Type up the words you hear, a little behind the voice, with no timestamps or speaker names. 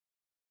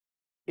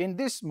In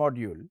this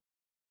module,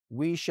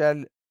 we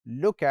shall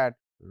look at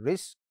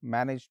risk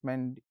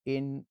management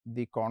in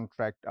the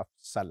contract of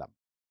salam.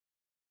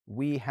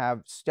 We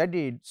have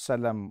studied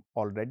salam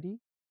already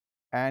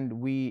and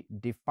we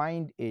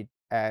defined it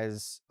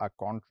as a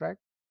contract,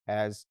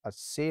 as a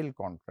sale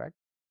contract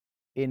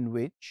in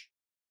which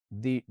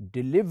the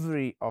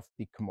delivery of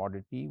the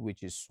commodity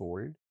which is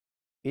sold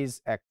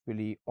is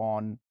actually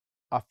on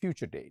a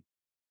future date.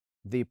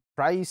 The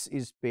price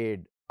is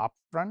paid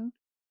upfront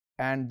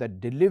and the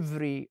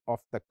delivery of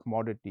the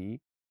commodity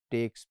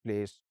takes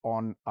place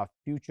on a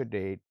future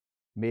date,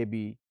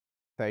 maybe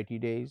 30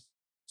 days,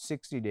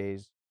 60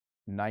 days,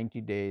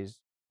 90 days,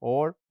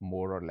 or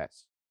more or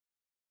less.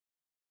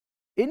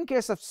 In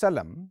case of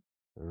salam,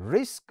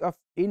 risk of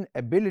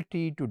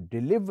inability to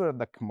deliver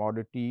the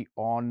commodity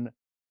on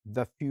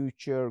the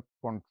future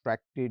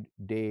contracted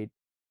date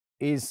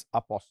is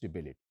a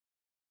possibility.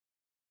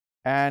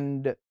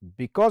 And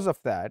because of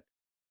that,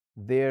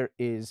 there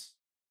is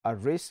a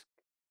risk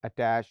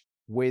attached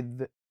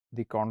with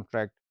the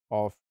contract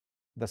of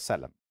the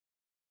salam.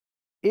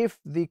 If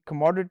the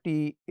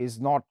commodity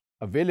is not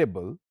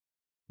available,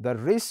 the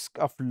risk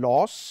of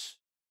loss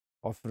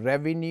of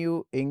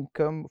revenue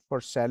income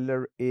for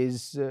seller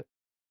is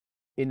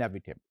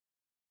inevitable.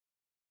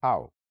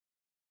 How?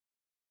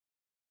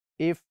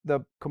 If the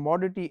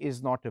commodity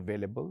is not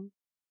available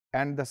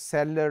and the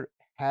seller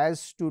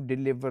has to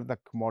deliver the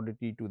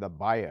commodity to the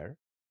buyer,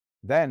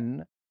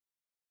 then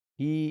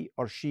he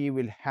or she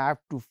will have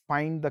to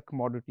find the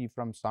commodity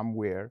from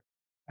somewhere,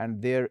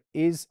 and there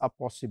is a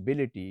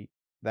possibility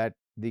that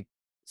the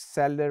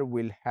seller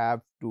will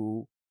have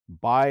to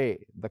buy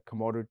the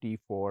commodity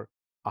for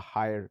a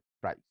higher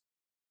price.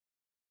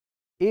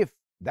 If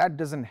that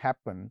doesn't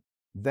happen,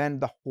 then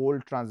the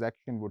whole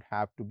transaction would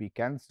have to be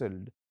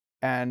cancelled,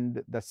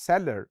 and the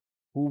seller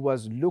who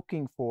was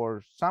looking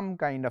for some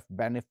kind of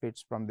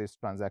benefits from this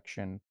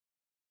transaction,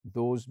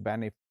 those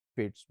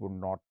benefits would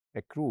not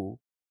accrue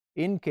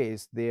in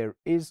case there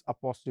is a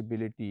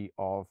possibility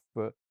of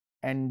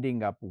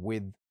ending up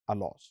with a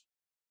loss.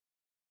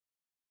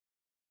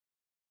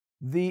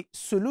 The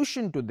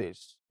solution to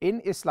this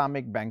in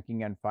Islamic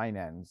banking and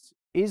finance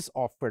is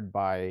offered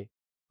by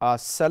a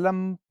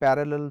salam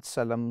parallel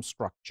salam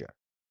structure.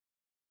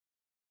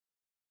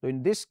 So,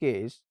 in this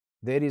case,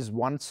 there is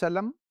one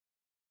salam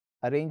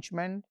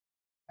arrangement,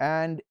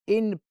 and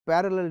in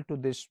parallel to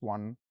this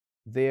one,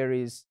 there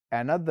is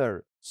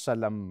another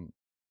salam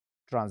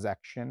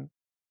transaction,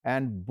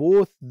 and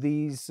both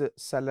these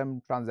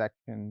salam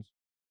transactions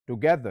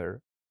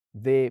together,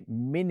 they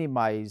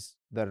minimize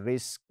the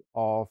risk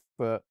of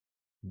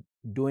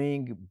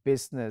doing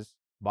business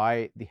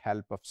by the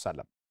help of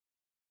salam.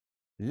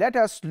 Let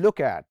us look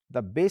at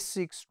the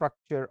basic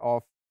structure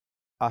of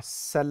a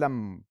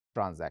salam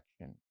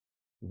transaction.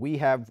 We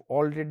have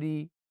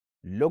already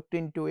looked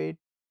into it,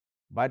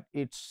 but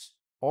it's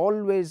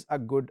always a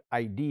good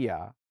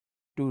idea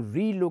to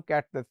relook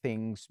at the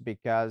things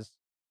because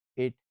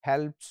it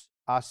helps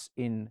us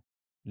in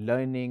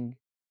learning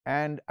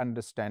and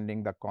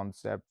understanding the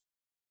concept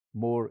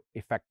more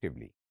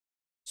effectively.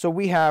 So,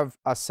 we have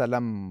a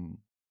salam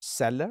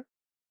seller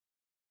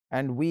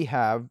and we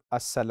have a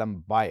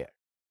salam buyer.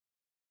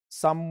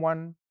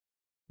 Someone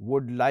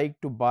would like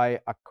to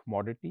buy a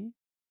commodity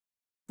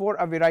for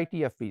a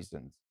variety of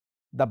reasons.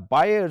 The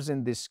buyers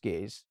in this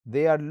case,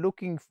 they are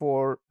looking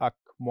for a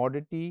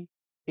commodity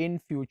in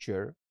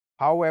future.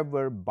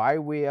 However, by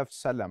way of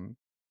salam,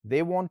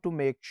 they want to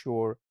make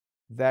sure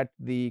that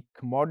the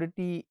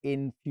commodity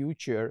in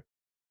future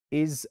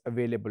is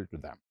available to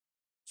them.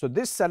 So,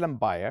 this salam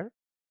buyer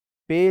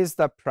pays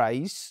the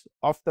price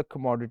of the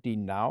commodity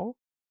now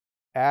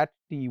at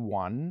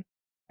T1,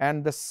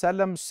 and the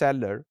salam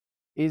seller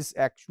is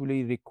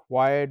actually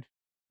required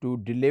to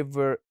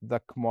deliver the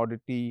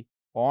commodity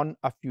on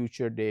a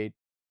future date.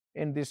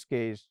 In this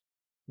case,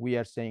 we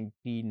are saying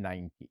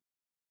T90.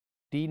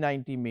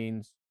 T90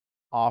 means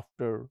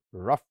after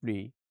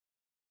roughly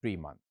 3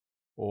 months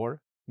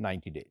or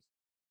 90 days.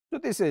 So,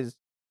 this is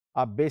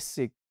a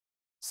basic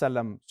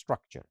salam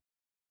structure.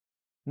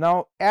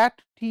 Now,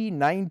 at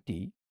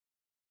T90,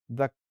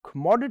 the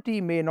commodity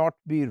may not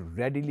be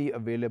readily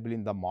available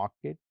in the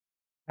market,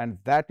 and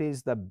that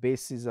is the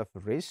basis of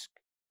risk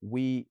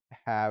we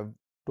have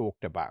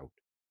talked about.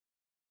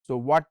 So,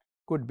 what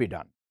could be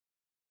done?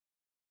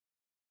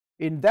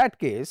 In that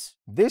case,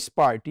 this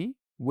party,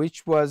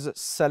 which was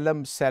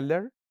salam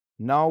seller,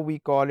 now we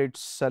call it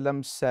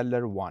salam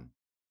seller 1.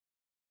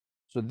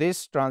 So,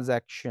 this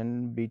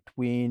transaction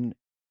between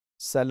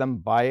salam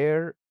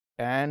buyer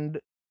and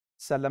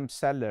salam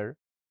seller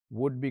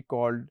would be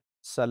called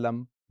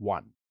salam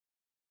 1.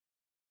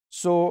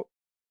 So,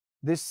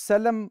 this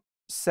salam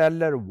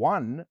seller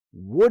 1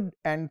 would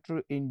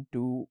enter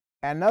into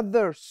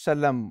another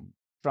salam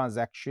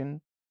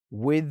transaction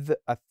with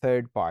a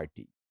third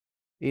party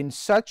in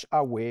such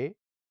a way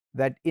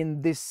that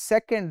in this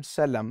second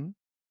salam,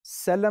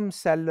 salam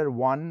seller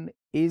 1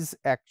 is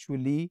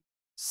actually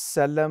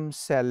salam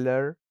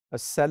seller, a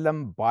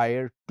salam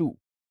buyer 2,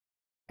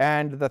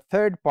 and the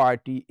third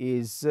party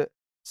is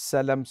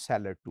salam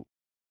seller 2.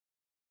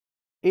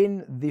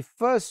 In the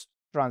first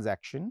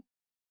transaction,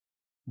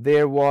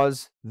 there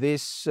was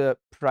this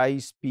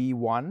price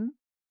P1,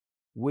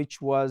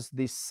 which was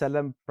the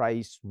salam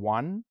price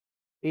 1.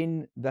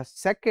 In the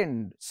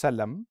second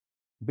salam,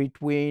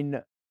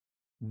 between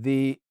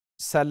the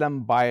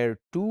salam buyer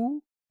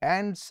 2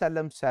 and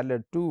salam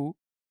seller 2,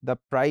 the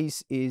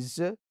price is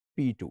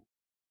P2.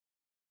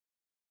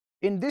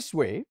 In this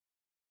way,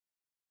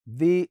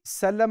 the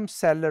salam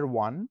seller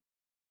 1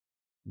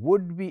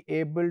 would be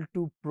able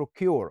to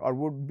procure or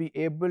would be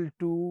able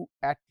to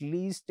at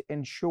least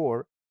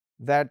ensure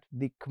that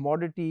the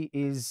commodity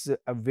is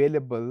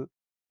available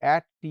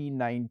at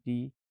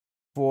T90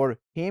 for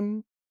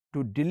him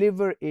to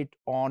deliver it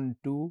on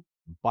to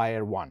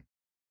buyer 1.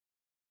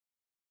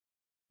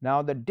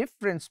 Now, the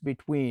difference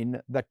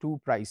between the two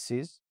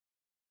prices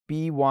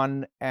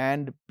P1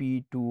 and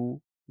P2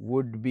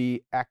 would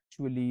be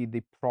actually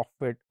the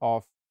profit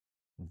of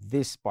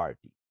this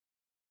party.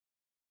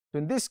 So,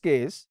 in this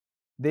case,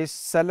 this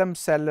salam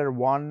seller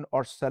 1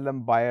 or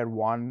salam buyer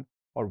 1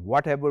 or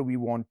whatever we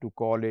want to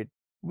call it,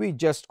 we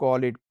just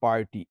call it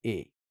party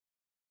A,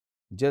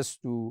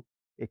 just to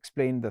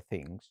explain the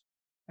things,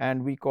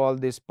 and we call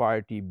this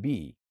party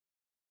B,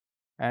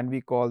 and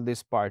we call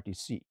this party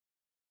C.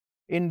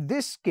 In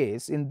this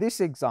case, in this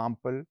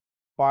example,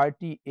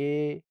 party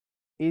A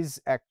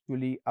is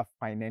actually a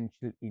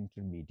financial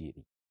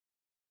intermediary.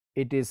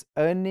 It is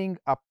earning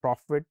a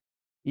profit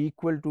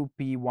equal to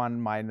P1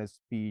 minus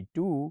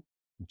P2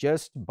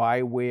 just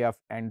by way of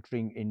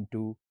entering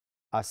into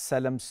a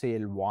salam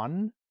sale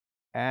 1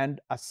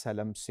 and a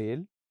salam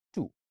sale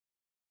 2.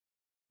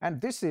 And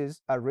this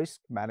is a risk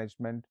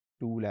management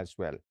tool as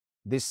well.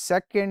 The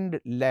second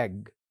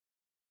leg,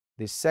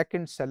 the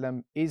second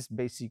salam, is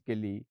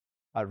basically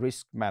a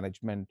risk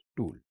management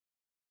tool.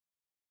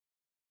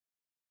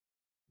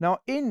 Now,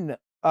 in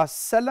a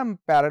salam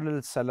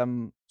parallel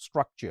salam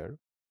structure,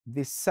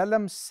 the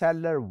salam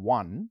seller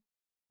 1,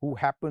 who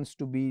happens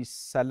to be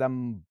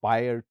salam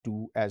buyer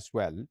 2 as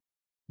well,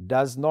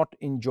 does not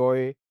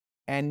enjoy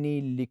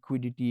any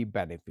liquidity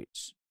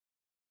benefits.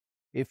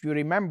 If you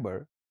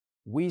remember,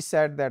 we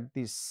said that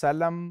the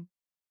salam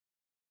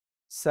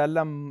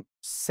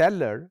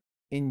seller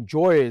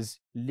enjoys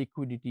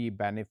liquidity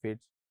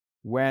benefits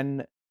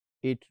when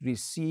it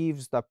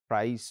receives the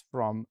price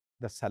from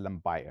the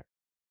salam buyer.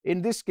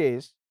 In this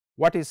case,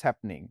 what is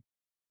happening?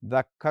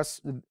 The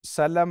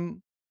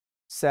salam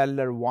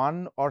seller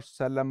 1 or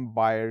salam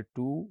buyer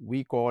 2,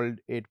 we called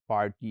it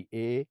party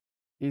A,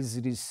 is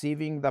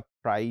receiving the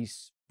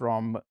price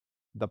from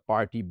the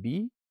party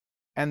B,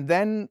 and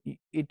then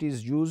it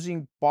is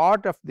using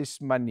part of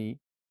this money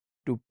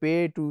to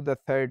pay to the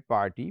third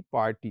party,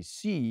 party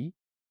C,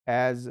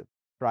 as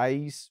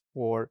price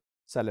for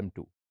salam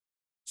 2.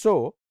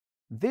 So,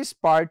 this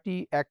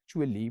party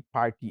actually,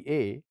 party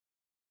A,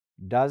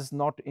 does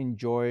not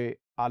enjoy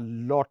a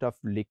lot of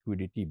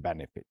liquidity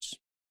benefits.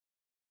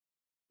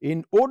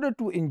 In order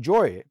to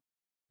enjoy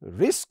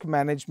risk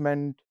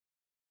management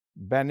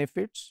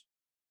benefits,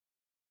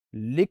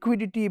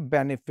 liquidity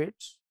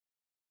benefits,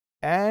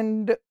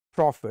 and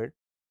profit,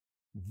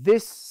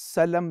 this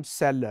salam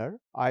seller,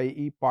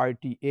 i.e.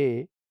 party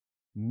A,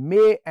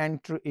 may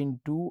enter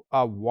into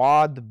a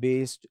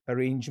wad-based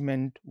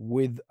arrangement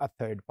with a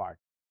third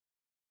party.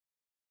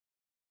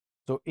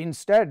 So,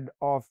 instead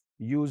of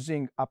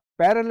using a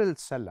parallel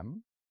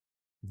salam,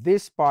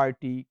 this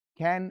party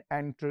can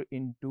enter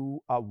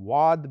into a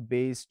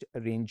wad-based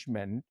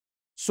arrangement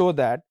so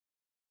that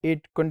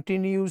it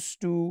continues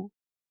to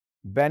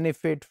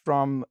benefit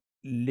from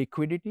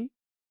liquidity.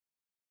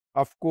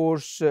 Of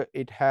course,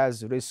 it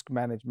has risk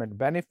management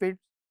benefits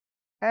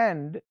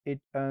and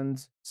it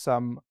earns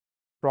some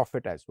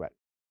profit as well.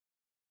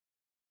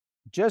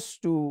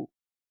 Just to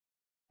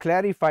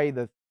clarify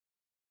the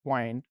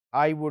point,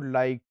 I would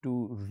like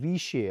to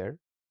reshare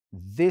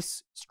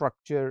this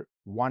structure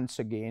once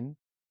again,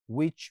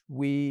 which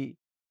we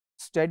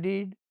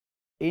studied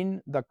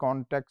in the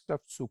context of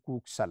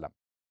sukuk salam.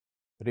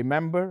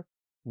 Remember,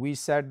 we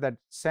said that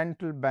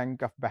Central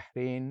Bank of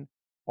Bahrain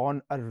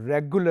on a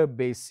regular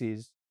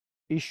basis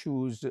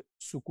issues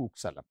sukuk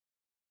salam.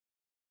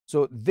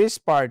 So, this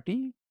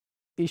party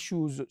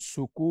issues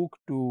sukuk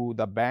to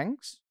the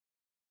banks,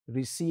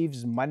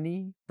 receives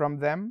money from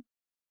them.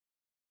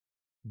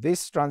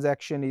 This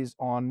transaction is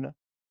on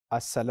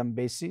a salam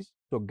basis,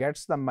 so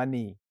gets the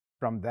money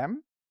from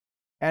them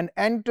and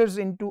enters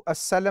into a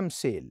salam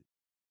sale.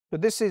 So,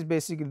 this is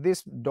basically,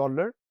 this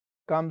dollar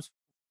comes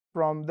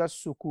from the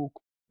sukuk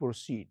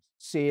proceeds,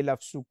 sale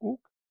of sukuk,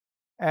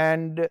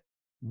 and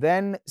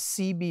then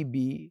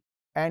CBB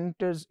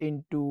enters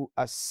into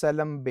a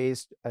salam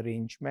based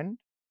arrangement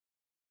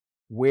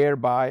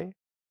whereby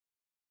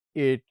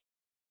it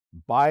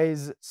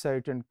buys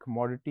certain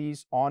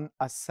commodities on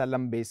a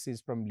salam basis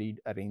from lead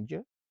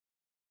arranger,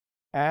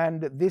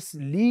 and this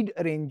lead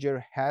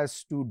arranger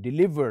has to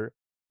deliver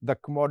the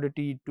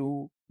commodity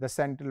to the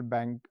Central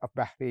Bank of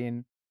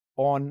Bahrain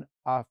on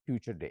a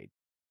future date.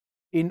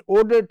 In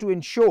order to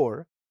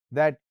ensure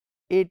that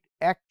it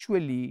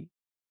actually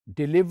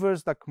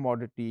delivers the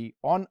commodity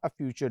on a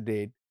future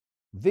date,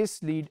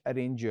 this lead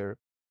arranger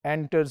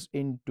enters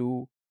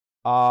into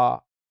a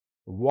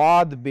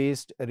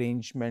WAD-based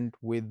arrangement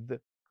with the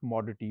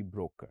commodity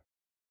broker.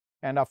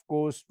 And of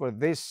course, for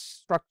this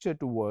structure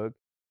to work,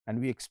 and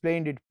we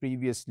explained it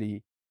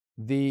previously,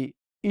 the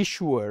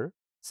issuer,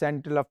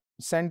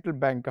 Central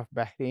Bank of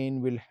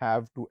Bahrain, will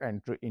have to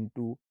enter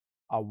into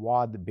a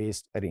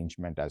WAD-based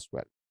arrangement as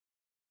well.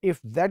 If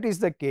that is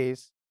the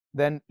case,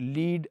 then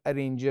lead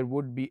arranger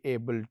would be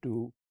able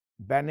to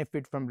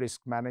benefit from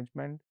risk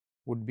management,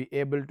 would be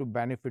able to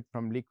benefit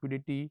from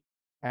liquidity,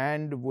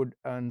 and would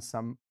earn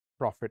some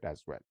profit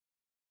as well.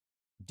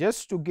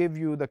 Just to give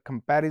you the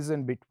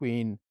comparison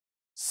between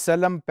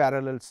Salam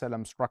parallel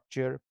Salam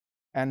structure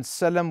and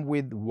Salam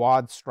with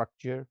WAD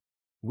structure,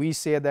 we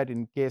say that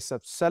in case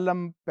of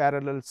Salam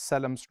parallel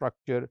Salam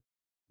structure,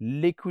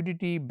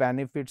 liquidity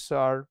benefits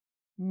are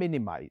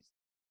minimized.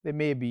 They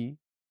may be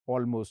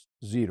almost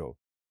zero.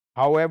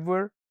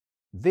 However,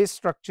 this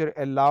structure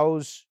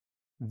allows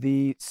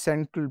the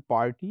central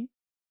party,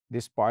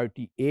 this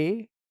party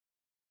A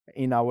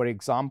in our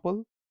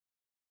example,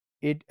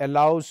 it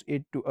allows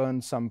it to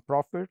earn some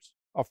profits.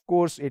 Of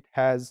course, it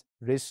has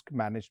risk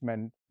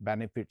management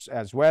benefits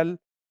as well.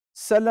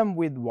 Salam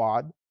with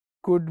WAD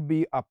could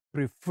be a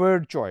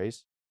preferred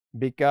choice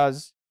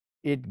because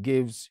it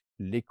gives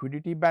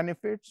liquidity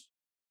benefits,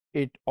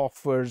 it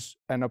offers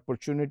an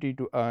opportunity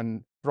to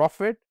earn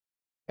profit,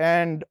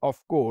 and of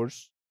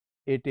course,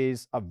 it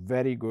is a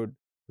very good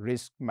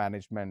risk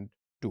management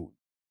tool.